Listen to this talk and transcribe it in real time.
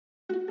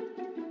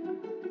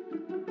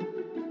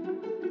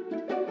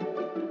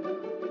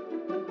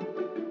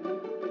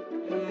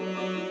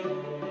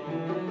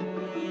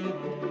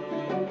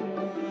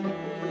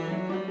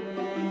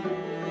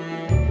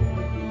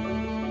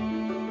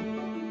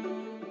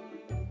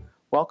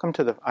Welcome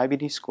to the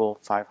IBD School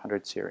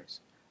 500 series,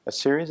 a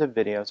series of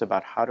videos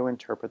about how to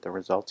interpret the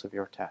results of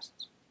your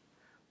tests.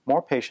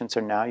 More patients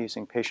are now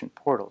using patient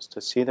portals to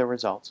see their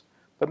results,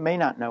 but may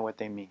not know what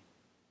they mean.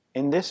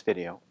 In this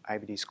video,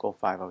 IBD School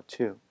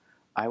 502,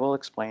 I will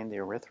explain the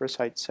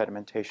erythrocyte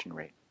sedimentation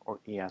rate, or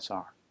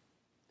ESR.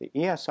 The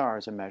ESR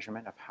is a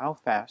measurement of how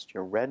fast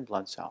your red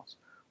blood cells,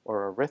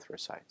 or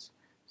erythrocytes,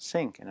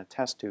 sink in a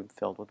test tube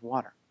filled with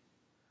water.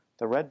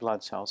 The red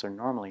blood cells are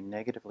normally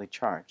negatively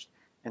charged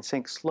and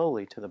sink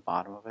slowly to the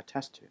bottom of a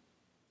test tube.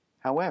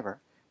 However,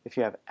 if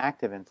you have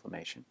active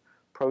inflammation,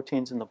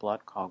 proteins in the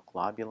blood called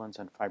globulins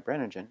and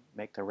fibrinogen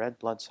make the red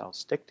blood cells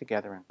stick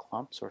together in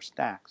clumps or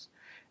stacks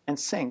and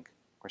sink,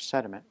 or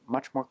sediment,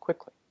 much more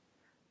quickly.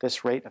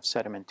 This rate of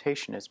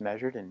sedimentation is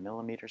measured in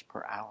millimeters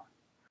per hour.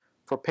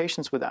 For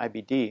patients with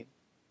IBD,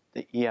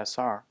 the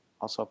ESR,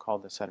 also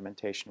called the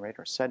sedimentation rate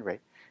or SED rate,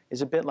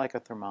 is a bit like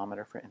a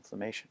thermometer for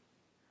inflammation.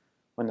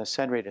 When the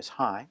SED rate is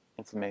high,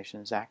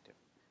 inflammation is active.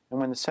 And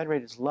when the SED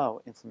rate is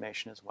low,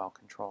 inflammation is well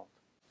controlled.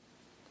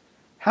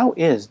 How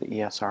is the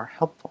ESR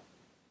helpful?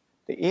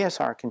 The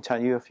ESR can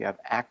tell you if you have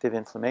active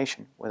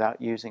inflammation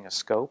without using a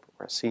scope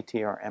or a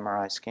CT or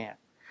MRI scan.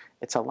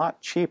 It's a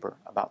lot cheaper,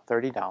 about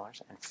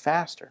 $30, and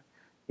faster,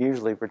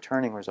 usually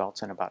returning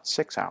results in about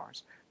 6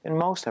 hours, than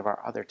most of our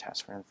other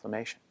tests for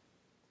inflammation.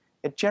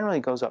 It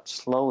generally goes up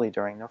slowly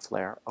during the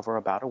flare over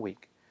about a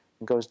week,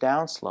 and goes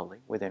down slowly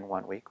within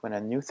 1 week when a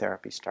new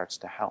therapy starts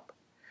to help.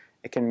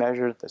 It can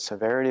measure the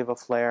severity of a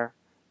flare,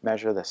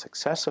 measure the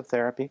success of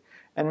therapy,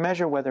 and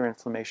measure whether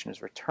inflammation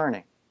is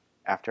returning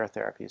after a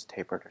therapy is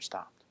tapered or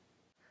stopped.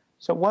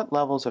 So what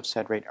levels of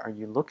SED rate are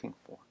you looking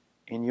for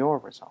in your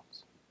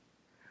results?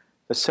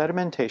 The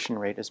sedimentation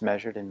rate is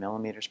measured in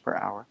millimeters per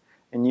hour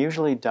and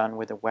usually done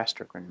with a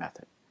Westergren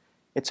method.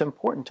 It's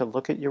important to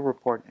look at your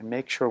report and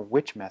make sure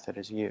which method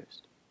is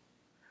used.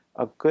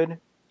 A good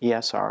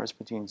ESR is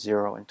between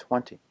 0 and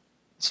 20.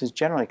 This is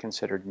generally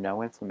considered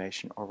no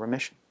inflammation or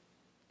remission.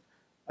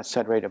 A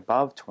SED rate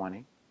above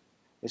 20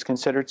 is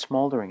considered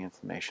smoldering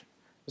inflammation.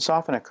 This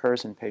often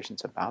occurs in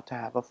patients about to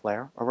have a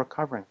flare or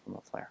recovering from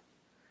a flare.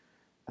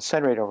 A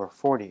SED rate over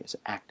 40 is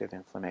active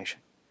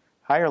inflammation.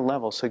 Higher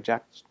levels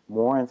suggest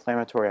more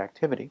inflammatory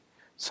activity,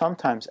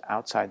 sometimes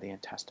outside the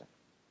intestine.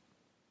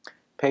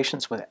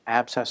 Patients with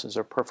abscesses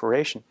or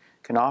perforation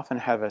can often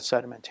have a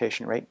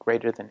sedimentation rate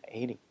greater than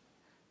 80.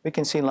 We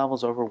can see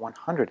levels over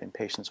 100 in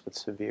patients with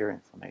severe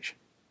inflammation.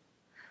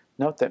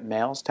 Note that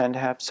males tend to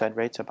have SED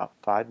rates about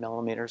 5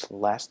 millimeters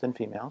less than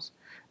females,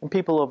 and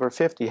people over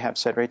 50 have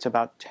SED rates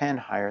about 10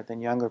 higher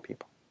than younger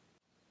people.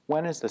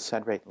 When is the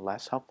SED rate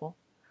less helpful?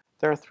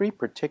 There are 3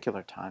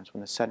 particular times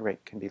when the SED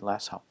rate can be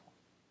less helpful.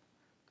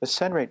 The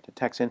SED rate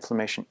detects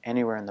inflammation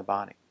anywhere in the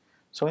body,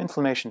 so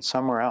inflammation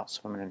somewhere else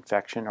from an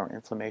infection or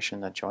inflammation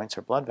in the joints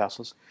or blood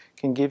vessels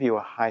can give you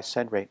a high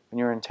SED rate when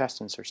your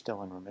intestines are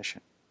still in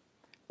remission.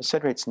 The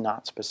SED rate is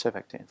not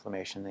specific to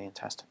inflammation in the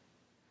intestine.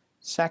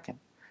 Second,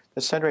 the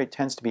SED rate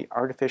tends to be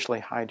artificially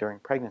high during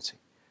pregnancy,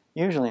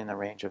 usually in the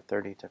range of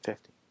 30 to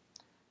 50.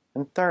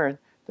 And third,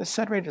 the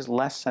SED rate is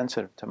less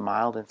sensitive to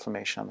mild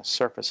inflammation on the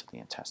surface of the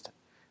intestine.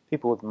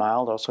 People with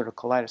mild ulcerative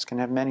colitis can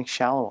have many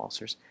shallow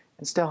ulcers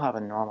and still have a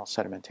normal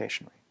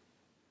sedimentation rate.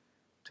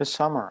 To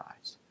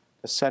summarize,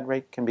 the SED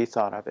rate can be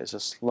thought of as a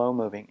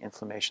slow-moving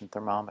inflammation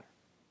thermometer.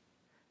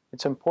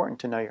 It's important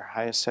to know your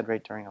highest SED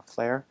rate during a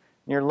flare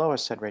and your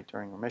lowest SED rate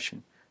during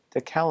remission to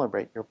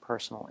calibrate your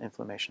personal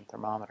inflammation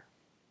thermometer.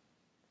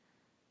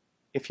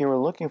 If you are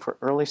looking for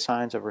early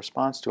signs of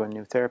response to a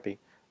new therapy,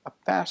 a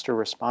faster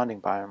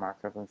responding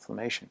biomarker of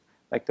inflammation,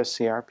 like the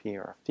CRP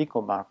or a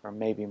fecal marker,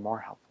 may be more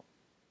helpful.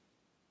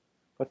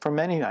 But for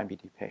many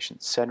IBD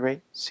patients, SED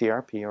rate,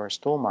 CRP, or a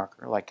stool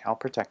marker like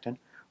calprotectin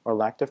or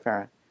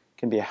lactoferrin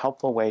can be a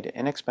helpful way to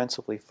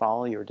inexpensively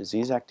follow your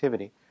disease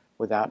activity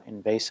without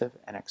invasive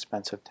and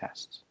expensive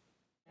tests.